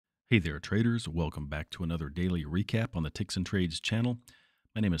Hey there, traders. Welcome back to another daily recap on the Ticks and Trades channel.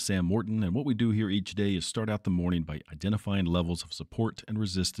 My name is Sam Morton, and what we do here each day is start out the morning by identifying levels of support and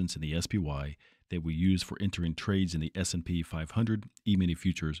resistance in the SPY that we use for entering trades in the S&P 500 E-mini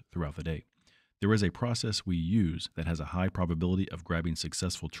futures throughout the day. There is a process we use that has a high probability of grabbing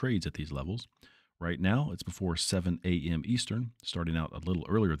successful trades at these levels. Right now, it's before 7 a.m. Eastern, starting out a little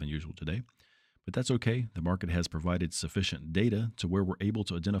earlier than usual today. But that's okay. The market has provided sufficient data to where we're able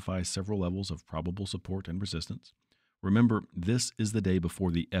to identify several levels of probable support and resistance. Remember, this is the day before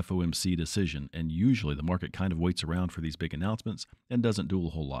the FOMC decision, and usually the market kind of waits around for these big announcements and doesn't do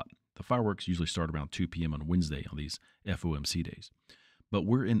a whole lot. The fireworks usually start around 2 p.m. on Wednesday on these FOMC days. But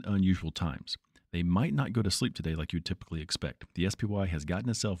we're in unusual times. They might not go to sleep today like you'd typically expect. The SPY has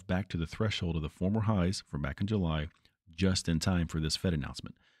gotten itself back to the threshold of the former highs from back in July just in time for this Fed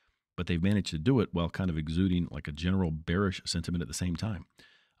announcement. But they've managed to do it while kind of exuding like a general bearish sentiment at the same time.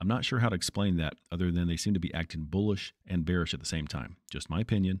 I'm not sure how to explain that other than they seem to be acting bullish and bearish at the same time. Just my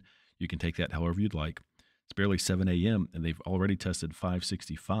opinion. You can take that however you'd like. It's barely 7 a.m. and they've already tested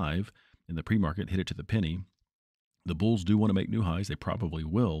 565 in the pre-market, hit it to the penny. The bulls do want to make new highs. They probably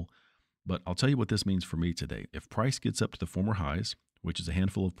will. But I'll tell you what this means for me today. If price gets up to the former highs, which is a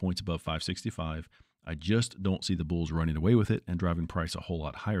handful of points above 565, I just don't see the bulls running away with it and driving price a whole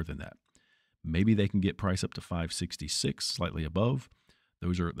lot higher than that. Maybe they can get price up to 566, slightly above.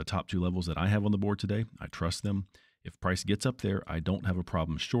 Those are the top two levels that I have on the board today. I trust them. If price gets up there, I don't have a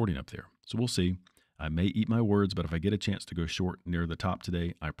problem shorting up there. So we'll see. I may eat my words, but if I get a chance to go short near the top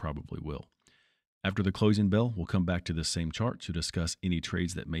today, I probably will. After the closing bell, we'll come back to this same chart to discuss any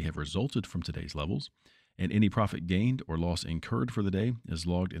trades that may have resulted from today's levels. And any profit gained or loss incurred for the day is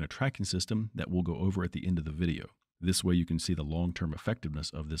logged in a tracking system that we'll go over at the end of the video. This way you can see the long-term effectiveness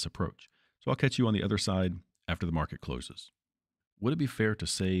of this approach. So I'll catch you on the other side after the market closes. Would it be fair to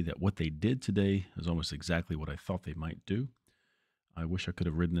say that what they did today is almost exactly what I thought they might do? I wish I could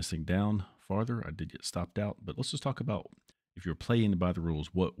have ridden this thing down farther. I did get stopped out, but let's just talk about if you're playing by the rules,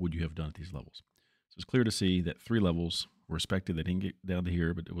 what would you have done at these levels? So it's clear to see that three levels were respected. They didn't get down to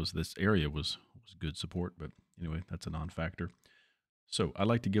here, but it was this area was good support. But anyway, that's a non-factor. So I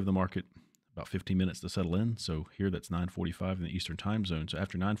like to give the market about 15 minutes to settle in. So here that's 9:45 in the Eastern time zone. So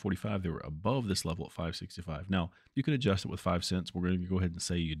after 9:45, they were above this level at 565. Now, you could adjust it with 5 cents. We're going to go ahead and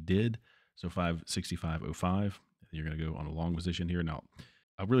say you did. So 565.05. You're going to go on a long position here. Now,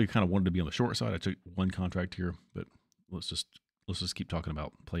 I really kind of wanted to be on the short side. I took one contract here, but let's just keep talking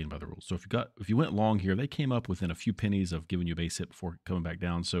about playing by the rules. So if you went long here, they came up within a few pennies of giving you a base hit before coming back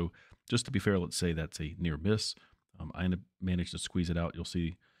down. So just to be fair, let's say that's a near miss. I managed to squeeze it out. You'll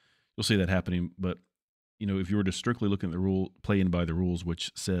see that happening. But if you were just strictly looking at the rule, playing by the rules,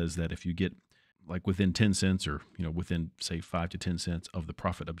 which says that if you get like within 10 cents or within say 5 to 10 cents of the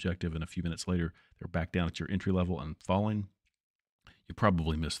profit objective, and a few minutes later they're back down at your entry level and falling, you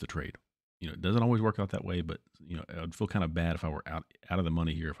probably missed the trade. It doesn't always work out that way, but I'd feel kind of bad if I were out of the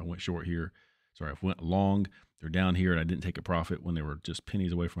money here. If I went short here, if I went long, they're down here and I didn't take a profit when they were just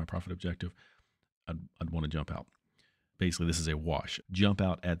pennies away from my profit objective, I'd want to jump out. Basically, this is a wash. Jump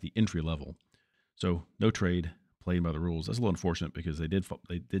out at the entry level. So no trade, playing by the rules. That's a little unfortunate because they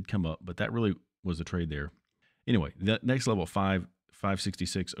did come up, but that really was a trade there. Anyway, the next level,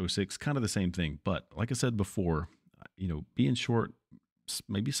 566.06, kind of the same thing. But like I said before, being short,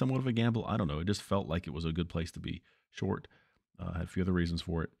 maybe somewhat of a gamble. I don't know. It just felt like it was a good place to be short. I had a few other reasons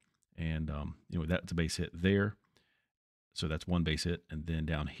for it. And, that's a base hit there. So that's one base hit. And then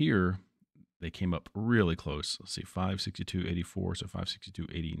down here, they came up really close. Let's see, 562.84. So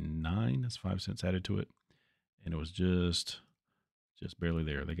 562.89. That's 5 cents added to it. And it was just barely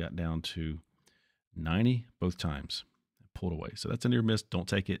there. They got down to 90 both times. Pulled away. So that's a near miss. Don't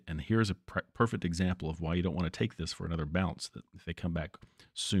take it. And here's a perfect example of why you don't want to take this for another bounce that if they come back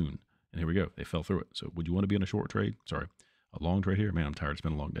soon. And here we go. They fell through it. So would you want to be in a short trade? Sorry, a long trade here? Man, I'm tired. It's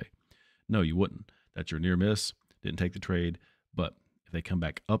been a long day. No, you wouldn't. That's your near miss. Didn't take the trade. But if they come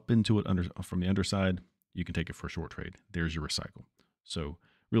back up into it from the underside, you can take it for a short trade. There's your recycle. So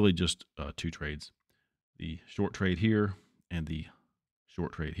really just two trades. The short trade here and the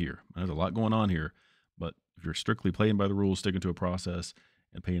short trade here. There's a lot going on here. But if you're strictly playing by the rules, sticking to a process,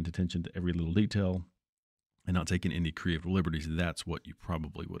 and paying attention to every little detail, and not taking any creative liberties, that's what you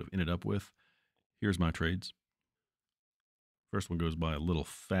probably would have ended up with. Here's my trades. First one goes by a little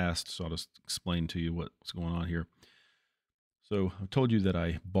fast, so I'll just explain to you what's going on here. So I told you that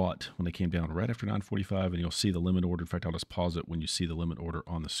I bought when they came down right after 9:45, and you'll see the limit order. In fact, I'll just pause it when you see the limit order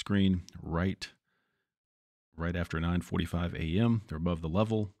on the screen right after 9:45 a.m. They're above the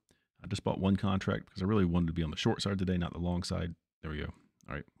level. I just bought one contract because I really wanted to be on the short side today, not the long side. There we go.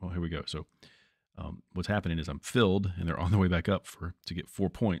 All right, well, here we go. So what's happening is I'm filled and they're on their way back up to get 4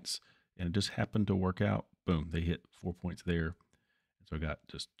 points. And it just happened to work out. Boom, they hit 4 points there. So I got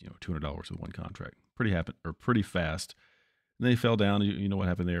just, $200 with one contract. Pretty fast. And they fell down. You know what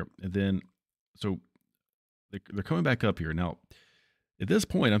happened there. And then, so they're coming back up here. Now, at this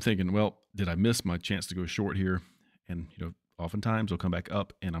point, I'm thinking, well, did I miss my chance to go short here? And, oftentimes they'll come back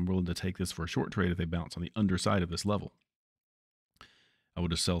up and I'm willing to take this for a short trade if they bounce on the underside of this level. I would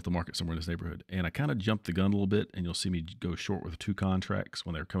just sell at the market somewhere in this neighborhood. And I kind of jumped the gun a little bit, and you'll see me go short with 2 contracts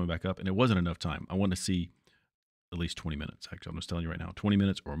when they're coming back up. And it wasn't enough time. I want to see at least 20 minutes. Actually, I'm just telling you right now, 20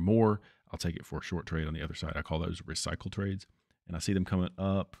 minutes or more, I'll take it for a short trade on the other side. I call those recycle trades. And I see them coming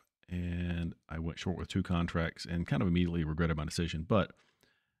up, and I went short with 2 contracts and kind of immediately regretted my decision. But,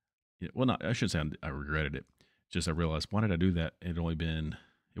 I shouldn't say I regretted it. Just I realized, why did I do that? It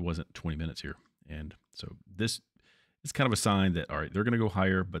wasn't 20 minutes here. And so this is kind of a sign that, all right, they're going to go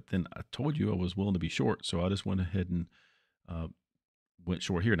higher, but then I told you I was willing to be short. So I just went ahead and went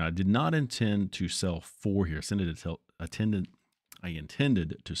short here. Now, I did not intend to sell 4 here. I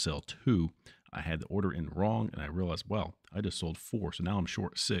intended to sell 2. I had the order in wrong, and I realized, well, I just sold 4. So now I'm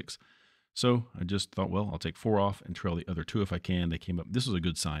short 6. So I just thought, well, I'll take 4 off and trail the other 2 if I can. They came up. This was a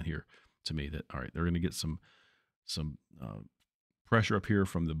good sign here to me that, all right, they're going to get some pressure up here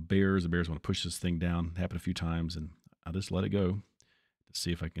from the bears. The bears want to push this thing down. It happened a few times, and I just let it go to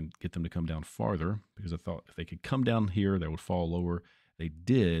see if I can get them to come down farther, because I thought if they could come down here, they would fall lower. They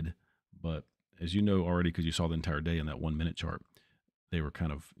did, but as you know already, because you saw the entire day in that 1 minute chart, they were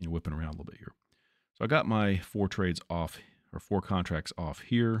kind of whipping around a little bit here. So I got my 4 trades off, or 4 contracts off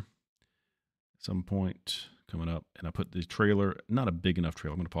here at some point coming up, and I put the trailer, not a big enough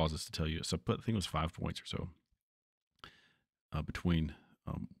trailer. I'm going to pause this to tell you. So I think it was 5 points or so between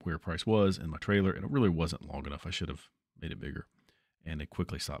where price was and my trailer, and it really wasn't long enough. I should have made it bigger, and they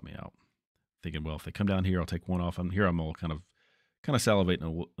quickly stopped me out, thinking, well, if they come down here, I'll take 1 off. I'm all kind of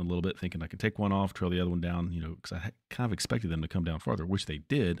salivating a little bit, thinking I can take 1 off, trail the other one down, because I kind of expected them to come down farther, which they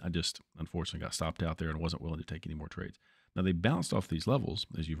did. I just unfortunately got stopped out there and wasn't willing to take any more trades. Now, they bounced off these levels,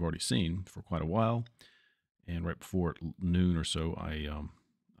 as you've already seen, for quite a while, and right before noon or so,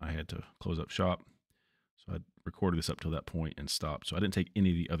 I had to close up shop. So I recorded this up till that point and stopped. So I didn't take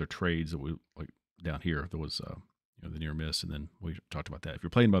any of the other trades that we like down here. There was the near miss, and then we talked about that. If you're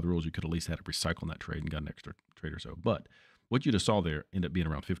playing by the rules, you could at least had to recycle that trade and got an extra trade or so. But what you just saw there ended up being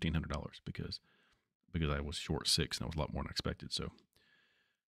around $1,500 because I was short 6, and that was a lot more than I expected. So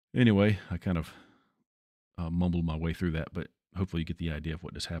anyway, I kind of mumbled my way through that, but hopefully you get the idea of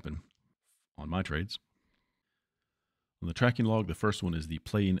what just happened on my trades. On the tracking log, the first one is the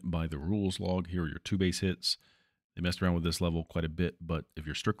playing by the rules log. Here are your 2 base hits. They messed around with this level quite a bit, but if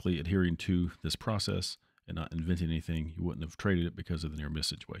you're strictly adhering to this process and not inventing anything, you wouldn't have traded it because of the near miss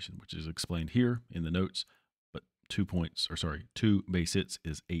situation, which is explained here in the notes. But 2 base hits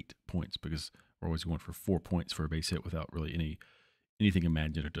is 8 points, because we're always going for 4 points for a base hit without really anything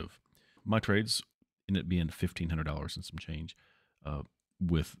imaginative. My trades ended up being $1,500 and some change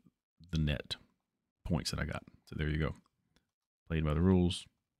with the net points that I got. So there you go. Played by the rules,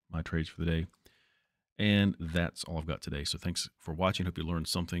 my trades for the day. And that's all I've got today. So thanks for watching. Hope you learned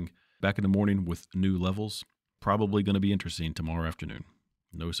something. Back in the morning with new levels. Probably going to be interesting tomorrow afternoon.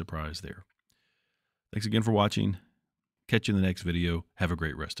 No surprise there. Thanks again for watching. Catch you in the next video. Have a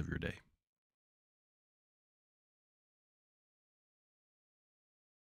great rest of your day.